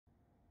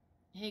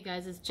Hey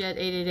guys, it's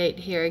Jet888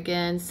 here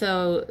again.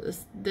 So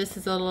this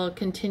is a little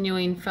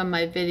continuing from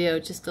my video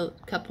just a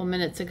couple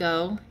minutes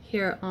ago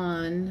here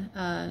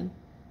on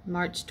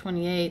March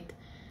 28th.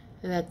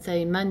 That's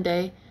a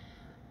Monday.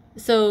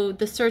 So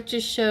the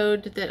searches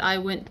showed that I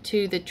went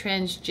to the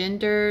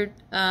transgender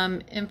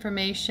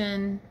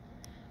information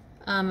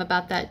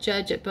about that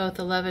judge at both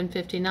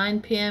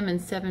 11:59 p.m. and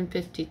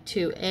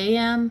 7:52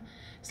 a.m.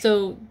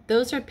 So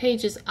those are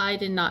pages I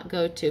did not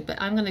go to,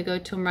 but I'm going to go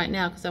to them right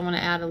now because I want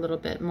to add a little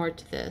bit more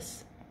to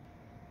this.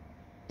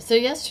 So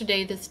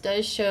yesterday this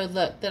does show,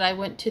 look, that I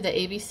went to the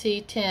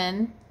ABC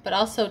 10, but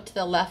also to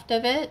the left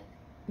of it.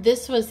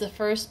 This was the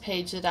first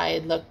page that I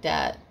had looked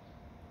at.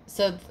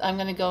 So I'm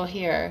going to go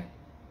here.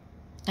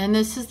 And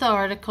this is the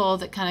article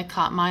that kind of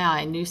caught my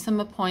eye. Newsom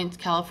appoints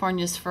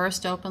California's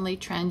first openly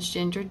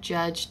transgender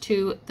judge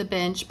to the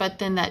bench, but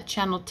then that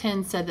Channel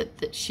 10 said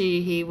that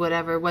he,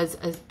 whatever, was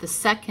the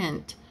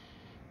second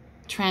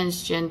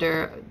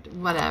transgender,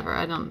 whatever.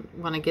 I don't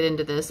want to get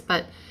into this,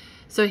 but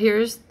so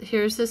here's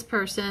this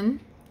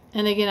person.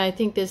 And again, I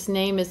think this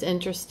name is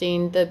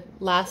interesting. The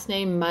last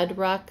name,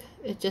 Mudruck,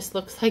 it just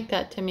looks like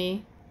that to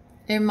me.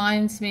 It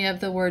reminds me of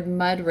the word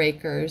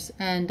mudrakers,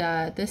 and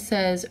this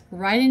says,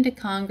 writing to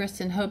Congress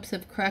in hopes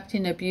of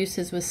correcting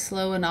abuses was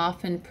slow and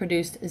often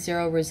produced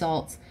zero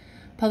results.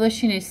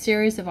 Publishing a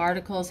series of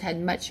articles had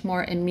much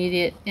more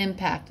immediate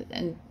impact,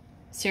 and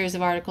series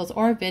of articles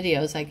or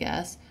videos, I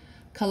guess,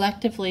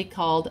 collectively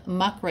called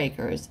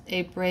muckrakers,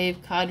 a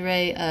brave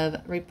cadre of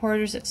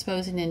reporters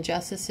exposing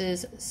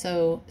injustices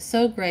so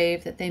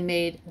grave that they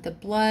made the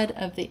blood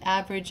of the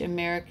average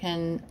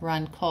American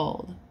run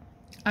cold.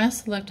 I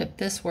also looked up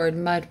this word,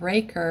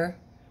 mudraker,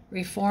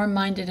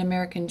 reform-minded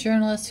American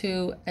journalists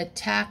who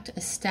attacked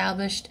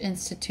established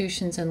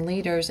institutions and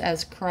leaders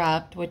as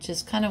corrupt, which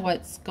is kind of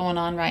what's going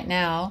on right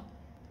now.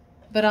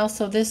 But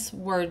also this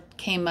word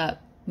came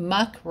up,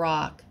 muck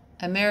rock,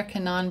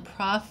 American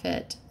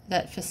nonprofit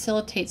that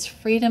facilitates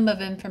freedom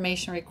of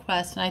information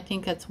requests. And I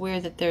think that's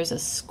weird that there's a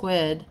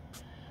squid,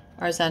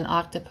 or is that an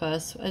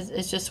octopus?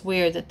 It's just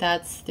weird that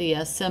that's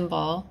the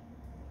symbol.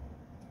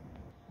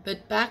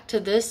 But back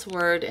to this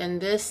word and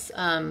this,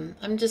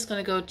 I'm just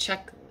going to go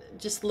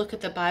just look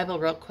at the Bible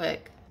real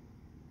quick.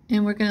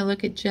 And we're going to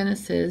look at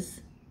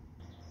Genesis.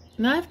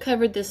 Now I've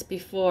covered this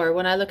before.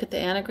 When I look at the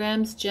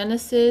anagrams,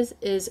 Genesis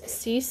is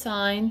C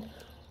sign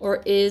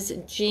or is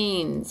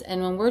genes.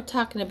 And when we're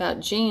talking about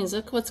genes,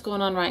 look what's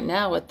going on right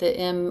now with the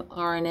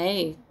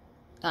mRNA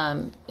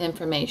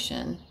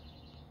information.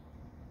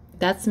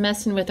 That's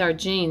messing with our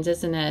genes,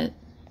 isn't it?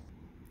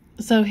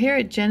 So here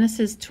at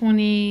Genesis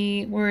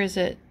 20, where is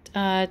it?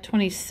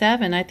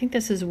 27, I think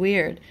this is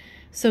weird.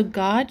 So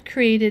God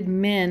created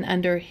men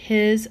under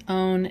his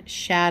own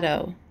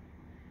shadow,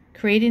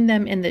 creating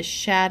them in the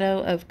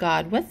shadow of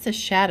God. What's the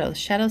shadow? The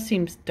shadow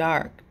seems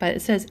dark, but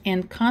it says,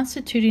 and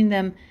constituting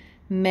them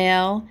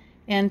male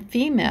and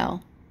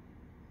female.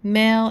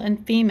 Male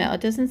and female. It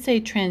doesn't say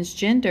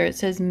transgender. It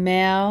says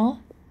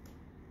male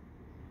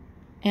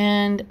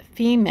and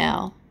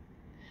female.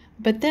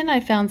 But then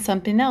I found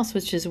something else,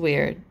 which is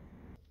weird.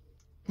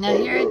 Now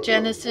here at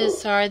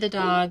Genesis, sorry the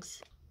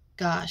dogs,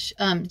 gosh,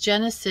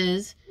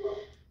 Genesis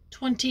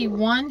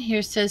 21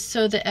 here says,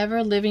 so the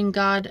ever-living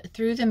God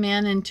threw the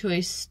man into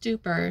a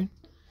stupor.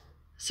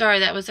 Sorry,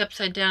 that was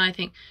upside down, I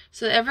think.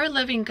 So the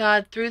ever-living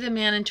God threw the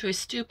man into a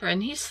stupor,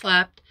 and he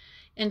slept,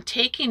 and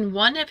taking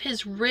one of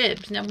his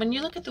ribs. Now when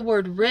you look at the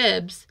word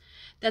ribs,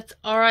 that's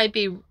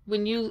R-I-B.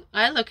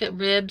 I look at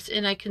ribs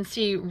and I can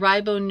see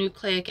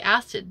ribonucleic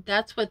acid.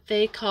 That's what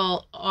they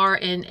call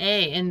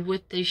RNA. And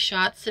with the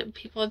shots that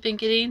people have been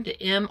getting, the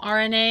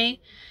mRNA,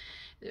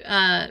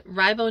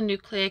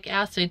 ribonucleic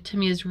acid to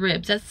me is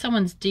ribs. That's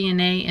someone's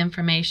DNA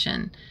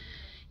information.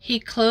 He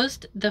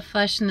closed the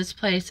flesh in this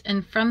place,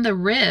 and from the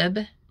rib,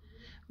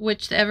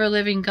 which the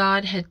ever-living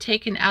God had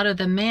taken out of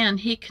the man,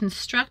 he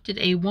constructed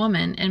a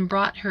woman and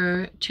brought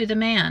her to the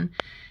man.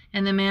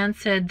 And the man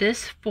said,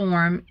 this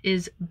form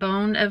is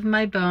bone of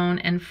my bone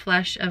and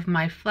flesh of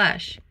my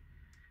flesh,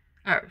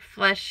 or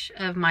flesh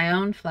of my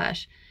own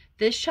flesh.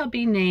 This shall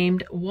be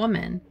named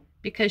woman,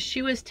 because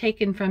she was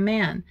taken from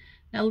man.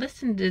 Now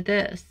listen to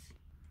this.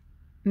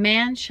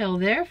 Man shall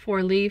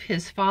therefore leave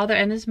his father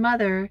and his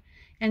mother,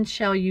 and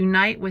shall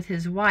unite with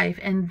his wife,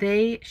 and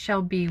they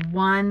shall be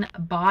one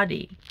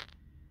body.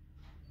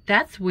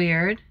 That's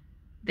weird.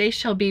 They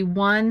shall be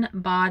one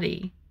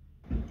body.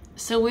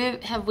 So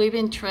have we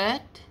been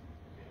tricked?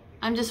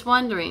 I'm just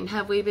wondering,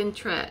 have we been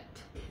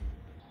tricked?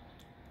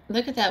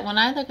 Look at that. When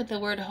I look at the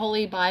word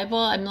Holy Bible,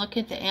 I'm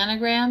looking at the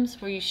anagrams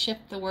where you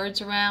shift the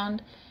words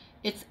around.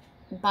 It's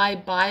by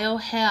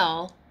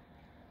bio-hell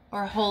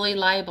or Holy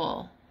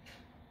Libel.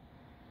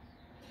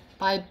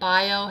 By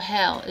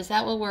bio-hell. Is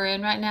that what we're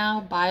in right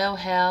now?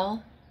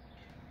 Bio-hell?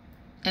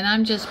 And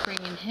I'm just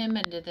bringing him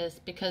into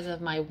this because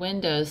of my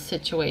Windows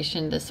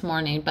situation this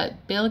morning.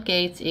 But Bill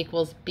Gates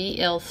equals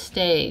BL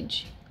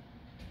stage.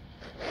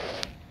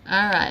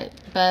 All right,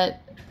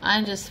 but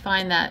I just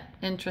find that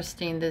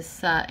interesting,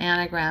 this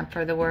anagram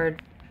for the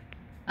word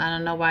I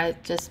don't know why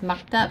it just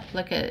mucked up.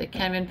 Look at it, it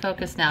can't even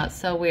focus now. It's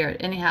so weird.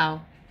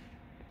 Anyhow,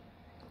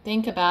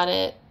 think about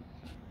it.